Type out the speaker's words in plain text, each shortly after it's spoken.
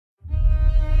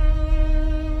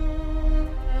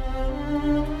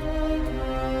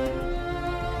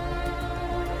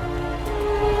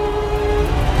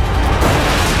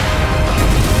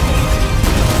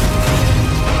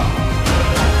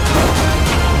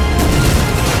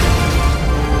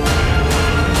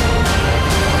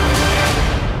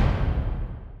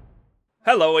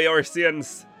Hello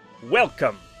Eorzeans!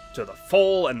 Welcome to the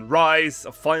fall and rise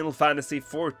of Final Fantasy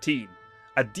XIV,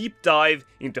 a deep dive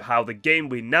into how the game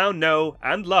we now know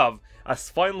and love as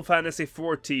Final Fantasy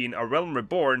XIV A Realm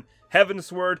Reborn,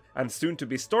 Heavensward, and soon to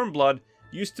be Stormblood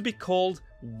used to be called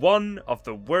one of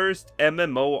the worst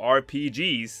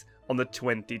MMORPGs on the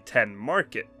 2010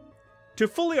 market. To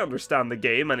fully understand the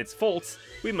game and its faults,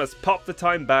 we must pop the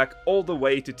time back all the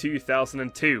way to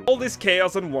 2002. All this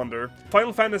chaos and wonder,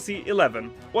 Final Fantasy XI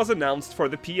was announced for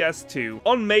the PS2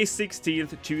 on May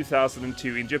 16th,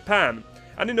 2002 in Japan,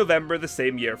 and in November the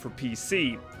same year for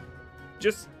PC.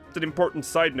 Just an important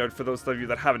side note for those of you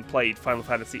that haven't played Final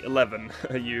Fantasy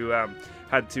XI, you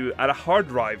had to add a hard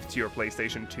drive to your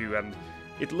PlayStation 2, and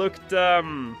it looked,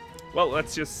 well,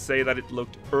 let's just say that it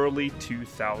looked early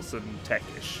 2000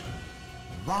 tech-ish.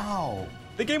 Wow!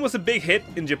 The game was a big hit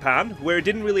in Japan, where it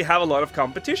didn't really have a lot of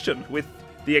competition, with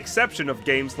the exception of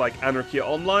games like Anarchy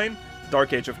Online,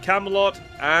 Dark Age of Camelot,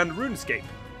 and RuneScape.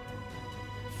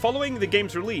 Following the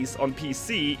game's release on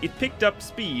PC, it picked up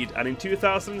speed, and in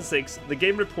 2006, the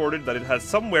game reported that it had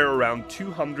somewhere around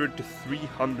 200 to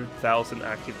 300,000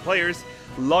 active players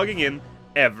logging in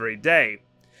every day.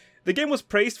 The game was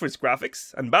praised for its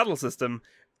graphics and battle system,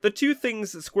 the two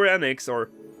things Square Enix, or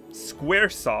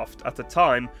Squaresoft at the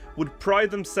time, would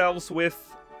pride themselves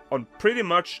with on pretty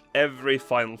much every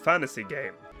Final Fantasy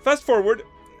game. Fast forward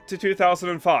to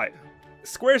 2005.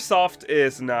 Squaresoft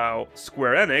is now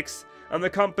Square Enix, and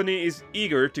the company is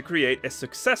eager to create a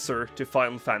successor to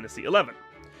Final Fantasy XI.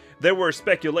 There were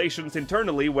speculations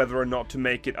internally whether or not to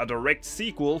make it a direct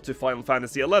sequel to Final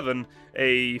Fantasy XI,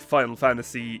 a Final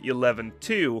Fantasy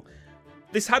XI-2.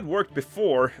 This had worked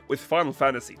before with Final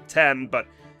Fantasy X, but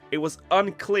it was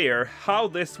unclear how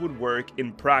this would work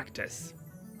in practice.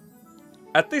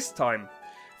 At this time,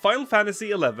 Final Fantasy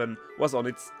XI was on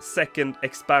its second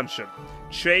expansion,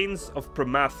 Chains of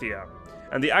Promathia,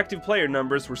 and the active player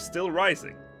numbers were still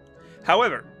rising.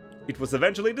 However, it was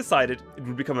eventually decided it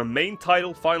would become a main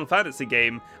title Final Fantasy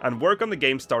game, and work on the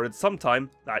game started sometime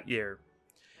that year.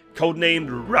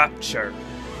 Codenamed Rapture,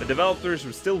 the developers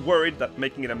were still worried that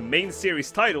making it a main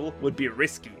series title would be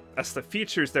risky, as the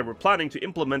features they were planning to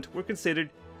implement were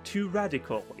considered too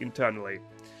radical internally.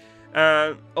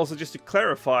 Also, just to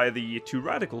clarify, the too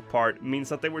radical part means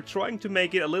that they were trying to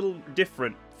make it a little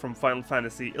different from Final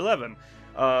Fantasy XI.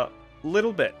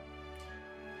 Little bit.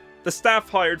 The staff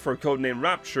hired for Codename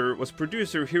Rapture was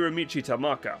producer Hiromichi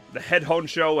Tamaka, the head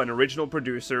honcho and original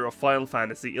producer of Final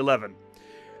Fantasy XI.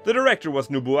 The director was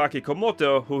Nobuaki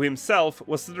Komoto, who himself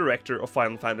was the director of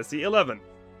Final Fantasy XI.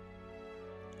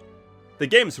 The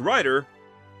game's writer,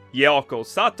 Yaoko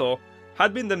Sato,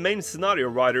 had been the main scenario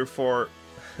writer for,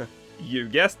 you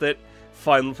guessed it,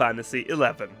 Final Fantasy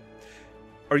XI.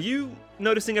 Are you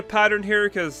noticing a pattern here?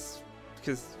 Because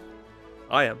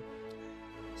I am.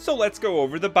 So let's go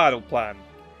over the battle plan.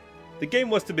 The game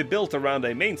was to be built around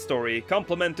a main story,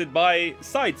 complemented by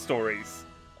side stories.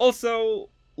 Also,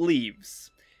 leaves.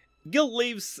 Guild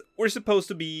leaves were supposed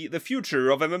to be the future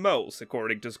of MMOs,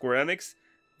 according to Square Enix.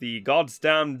 The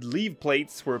goddamned leave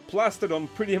plates were plastered on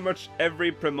pretty much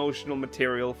every promotional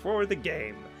material for the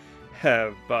game.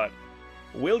 But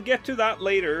we'll get to that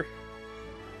later.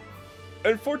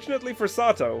 Unfortunately for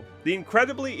Sato, the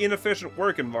incredibly inefficient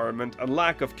work environment and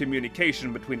lack of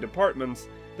communication between departments,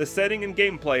 the setting and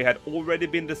gameplay had already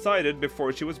been decided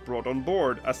before she was brought on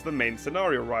board as the main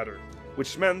scenario writer,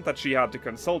 which meant that she had to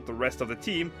consult the rest of the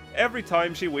team every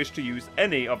time she wished to use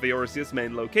any of Eorzea's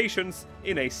main locations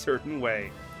in a certain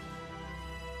way.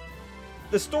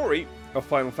 The story of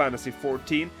Final Fantasy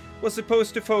XIV was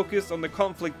supposed to focus on the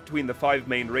conflict between the 5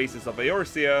 main races of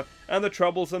Eorzea and the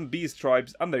troublesome beast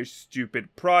tribes and their stupid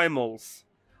primals.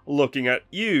 Looking at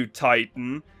you,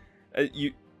 Titan.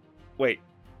 Wait,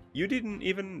 you didn't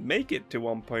even make it to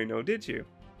 1.0, did you?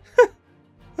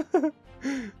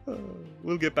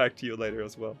 We'll get back to you later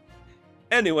as well.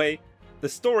 Anyway, the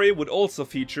story would also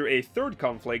feature a third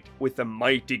conflict with the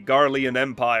mighty Garlean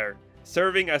Empire,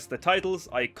 serving as the title's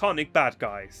iconic bad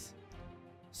guys.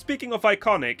 Speaking of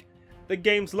iconic, the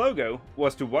game's logo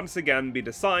was to once again be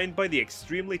designed by the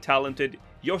extremely talented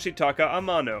Yoshitaka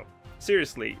Amano.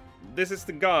 Seriously, this is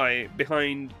the guy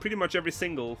behind pretty much every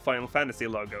single Final Fantasy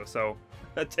logo, so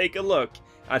take a look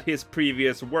at his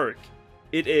previous work.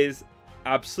 It is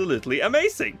absolutely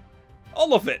amazing!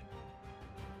 All of it!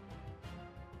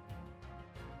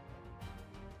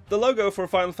 The logo for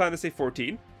Final Fantasy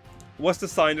XIV was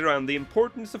designed around the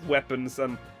importance of weapons,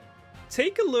 and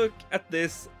take a look at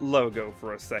this logo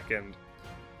for a second.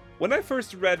 When I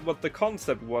first read what the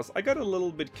concept was, I got a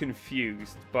little bit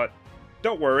confused, but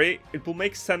don't worry, it will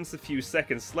make sense a few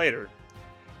seconds later.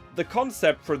 the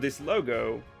concept for this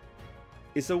logo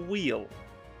is a wheel.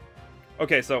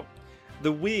 Okay, so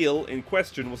the wheel in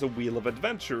question was a wheel of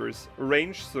adventurers,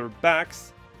 arranged so their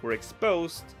backs were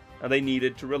exposed and they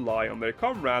needed to rely on their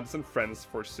comrades and friends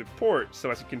for support.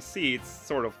 So as you can see, it's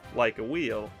sort of like a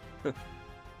wheel.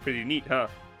 Pretty neat, huh?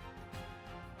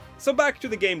 So back to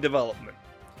the game development.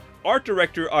 Art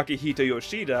director Akihito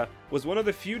Yoshida was one of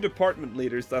the few department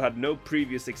leaders that had no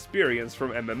previous experience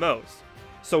from MMOs.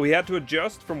 So he had to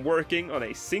adjust from working on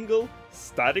a single,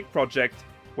 static project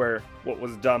where what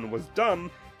was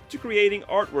done, to creating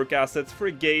artwork assets for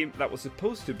a game that was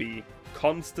supposed to be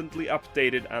constantly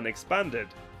updated and expanded.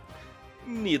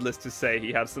 Needless to say,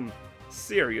 he had some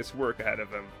serious work ahead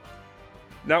of him.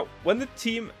 Now, when the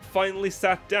team finally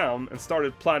sat down and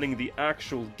started planning the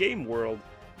actual game world,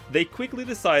 they quickly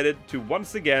decided to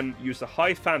once again use a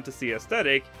high fantasy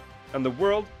aesthetic, and the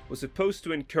world was supposed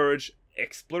to encourage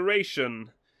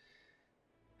exploration.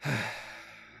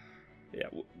 Yeah,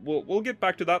 we'll get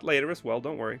back to that later as well,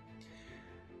 don't worry.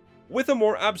 With the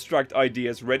more abstract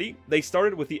ideas ready, they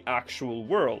started with the actual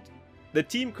world. The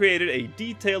team created a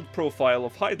detailed profile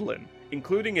of Hydaelyn,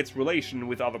 including its relation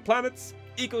with other planets,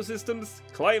 ecosystems,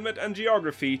 climate and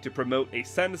geography to promote a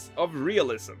sense of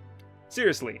realism.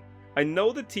 Seriously, I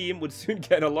know the team would soon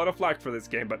get a lot of flack for this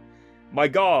game, but my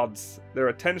gods, their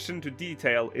attention to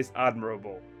detail is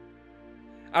admirable.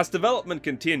 As development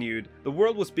continued, the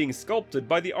world was being sculpted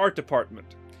by the art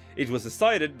department. It was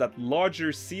decided that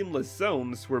larger seamless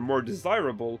zones were more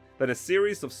desirable than a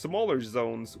series of smaller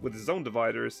zones with zone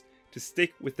dividers to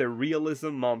stick with their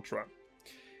realism mantra.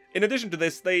 In addition to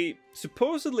this, they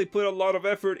supposedly put a lot of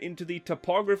effort into the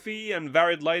topography and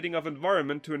varied lighting of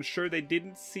environment to ensure they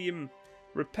didn't seem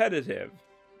repetitive.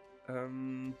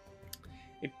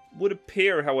 It would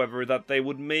appear, however, that they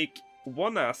would make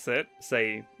one asset,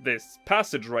 say this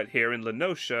passage right here in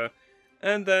Lenosha,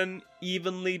 and then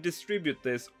evenly distribute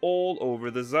this all over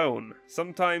the zone.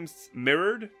 Sometimes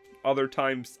mirrored, other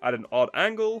times at an odd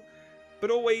angle,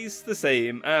 but always the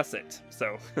same asset.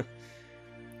 So,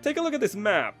 take a look at this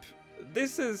map.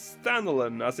 This is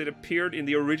standalone as it appeared in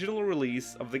the original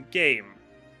release of the game.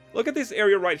 Look at this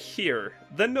area right here,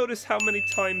 then notice how many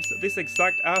times this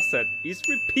exact asset is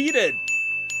repeated.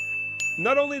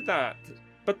 Not only that,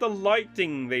 but the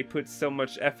lighting they put so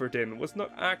much effort in was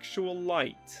not actual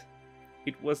light.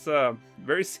 It was a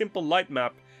very simple light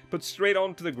map put straight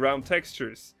onto the ground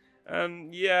textures.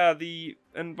 And yeah, the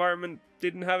environment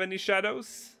didn't have any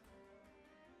shadows.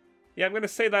 Yeah, I'm gonna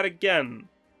say that again.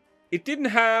 It didn't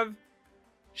have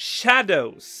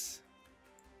shadows.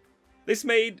 This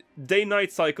made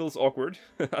day-night cycles awkward,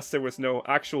 as there was no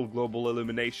actual global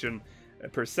illumination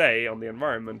per se on the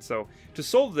environment. So to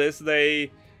solve this, they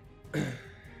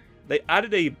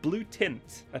added a blue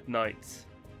tint at night.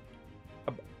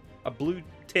 A blue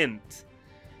tint.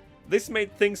 This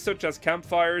made things such as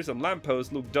campfires and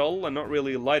lampposts look dull and not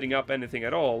really lighting up anything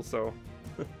at all, so...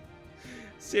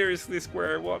 Seriously,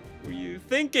 Square, what were you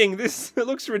thinking? This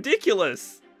looks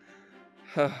ridiculous!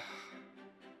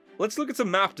 Let's look at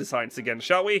some map designs again,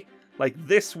 shall we? Like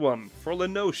this one, for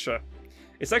Lenosha.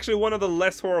 It's actually one of the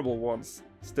less horrible ones.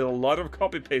 Still a lot of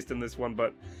copy-paste in this one,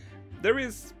 but... There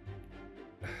is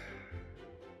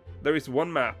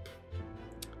one map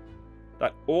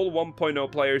that all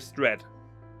 1.0 players dread.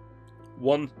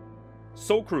 One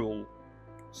so cruel,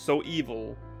 so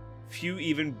evil, few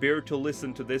even dare to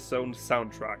listen to this own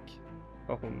soundtrack.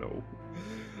 Oh no.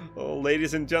 Oh,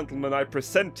 ladies and gentlemen, I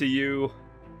present to you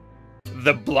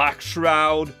the Black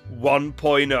Shroud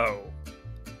 1.0.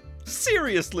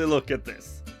 Seriously, look at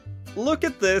this. Look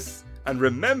at this and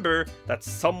remember that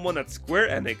someone at Square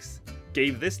Enix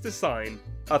gave this design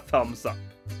a thumbs up.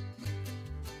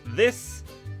 This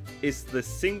is the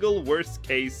single worst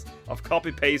case of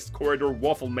copy-paste corridor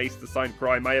waffle maze design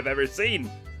crime I have ever seen.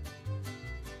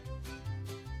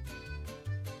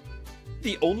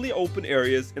 The only open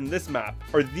areas in this map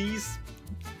are these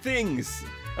things,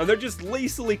 and they're just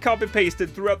lazily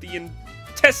copy-pasted throughout the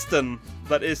intestine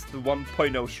that is the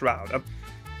 1.0 shroud.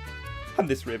 And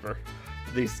this river.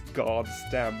 This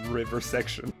goddamn river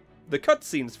section. The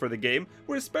cutscenes for the game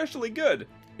were especially good.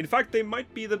 In fact, they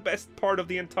might be the best part of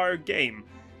the entire game.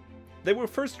 They were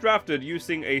first drafted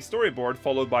using a storyboard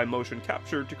followed by motion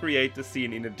capture to create the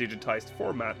scene in a digitized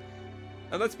format.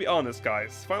 And let's be honest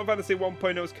guys, Final Fantasy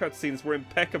 1.0's cutscenes were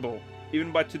impeccable,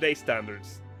 even by today's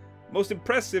standards. Most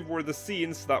impressive were the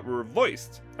scenes that were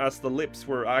voiced, as the lips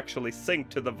were actually synced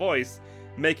to the voice,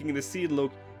 making the scene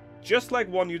look just like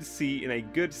one you'd see in a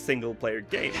good single-player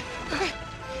game.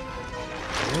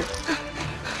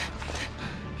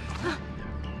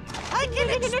 I can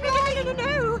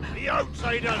explode! The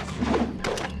outsiders!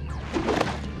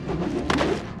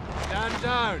 Stand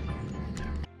down.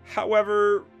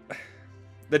 However,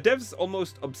 the devs'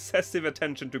 almost obsessive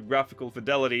attention to graphical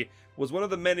fidelity was one of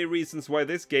the many reasons why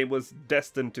this game was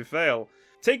destined to fail.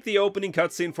 Take the opening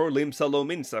cutscene for Limsa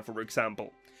Lominsa, for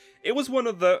example. It was one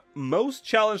of the most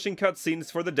challenging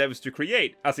cutscenes for the devs to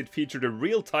create, as it featured a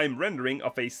real-time rendering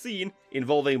of a scene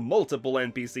involving multiple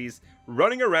NPCs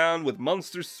running around with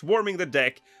monsters swarming the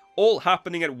deck, all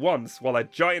happening at once while a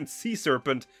giant sea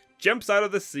serpent jumps out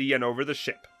of the sea and over the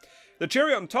ship. The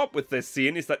cherry on top with this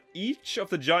scene is that each of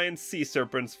the giant sea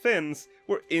serpent's fins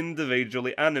were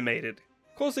individually animated,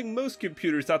 causing most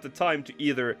computers at the time to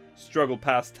either struggle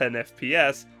past 10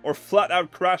 FPS or flat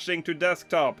out crashing to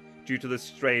desktop due to the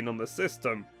strain on the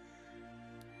system.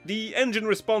 The engine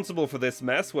responsible for this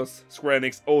mess was Square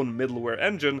Enix's own middleware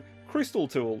engine, Crystal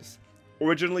Tools,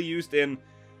 originally used in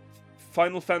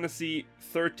Final Fantasy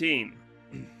XIII.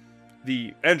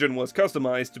 The engine was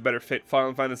customized to better fit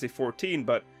Final Fantasy XIV,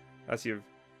 but as you've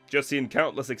just seen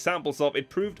countless examples of, it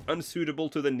proved unsuitable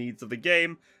to the needs of the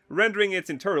game, rendering its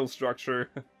internal structure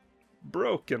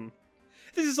broken.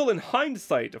 This is all in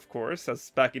hindsight, of course, as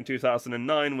back in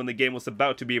 2009, when the game was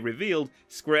about to be revealed,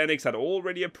 Square Enix had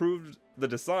already approved the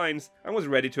designs and was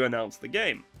ready to announce the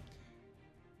game.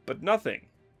 But nothing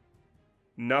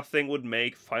would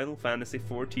make Final Fantasy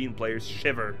XIV players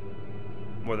shiver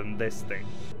more than this thing.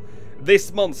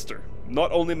 This monster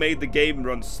not only made the game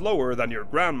run slower than your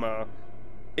grandma,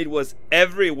 it was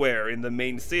everywhere in the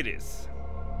main cities.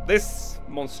 This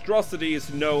monstrosity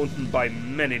is known by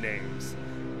many names,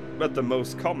 but the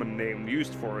most common name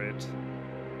used for it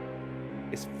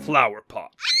is Flower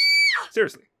Pot.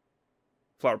 Seriously,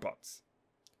 Flower Pots.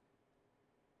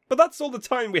 But that's all the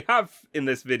time we have in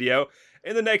this video.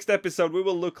 In the next episode we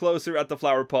will look closer at the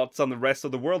Flower Pots and the rest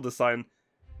of the world design.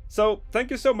 So,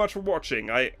 thank you so much for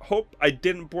watching. I hope I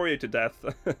didn't bore you to death.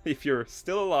 If you're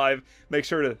still alive, make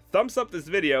sure to thumbs up this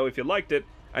video if you liked it,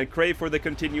 and crave for the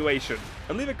continuation.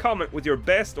 And leave a comment with your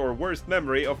best or worst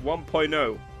memory of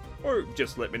 1.0. Or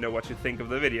just let me know what you think of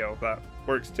the video, that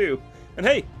works too. And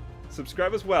hey,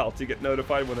 subscribe as well to get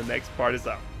notified when the next part is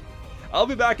out. I'll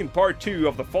be back in part 2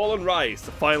 of the Fall and Rise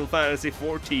of Final Fantasy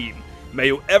XIV. May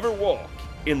you ever walk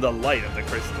in the light of the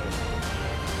crystal.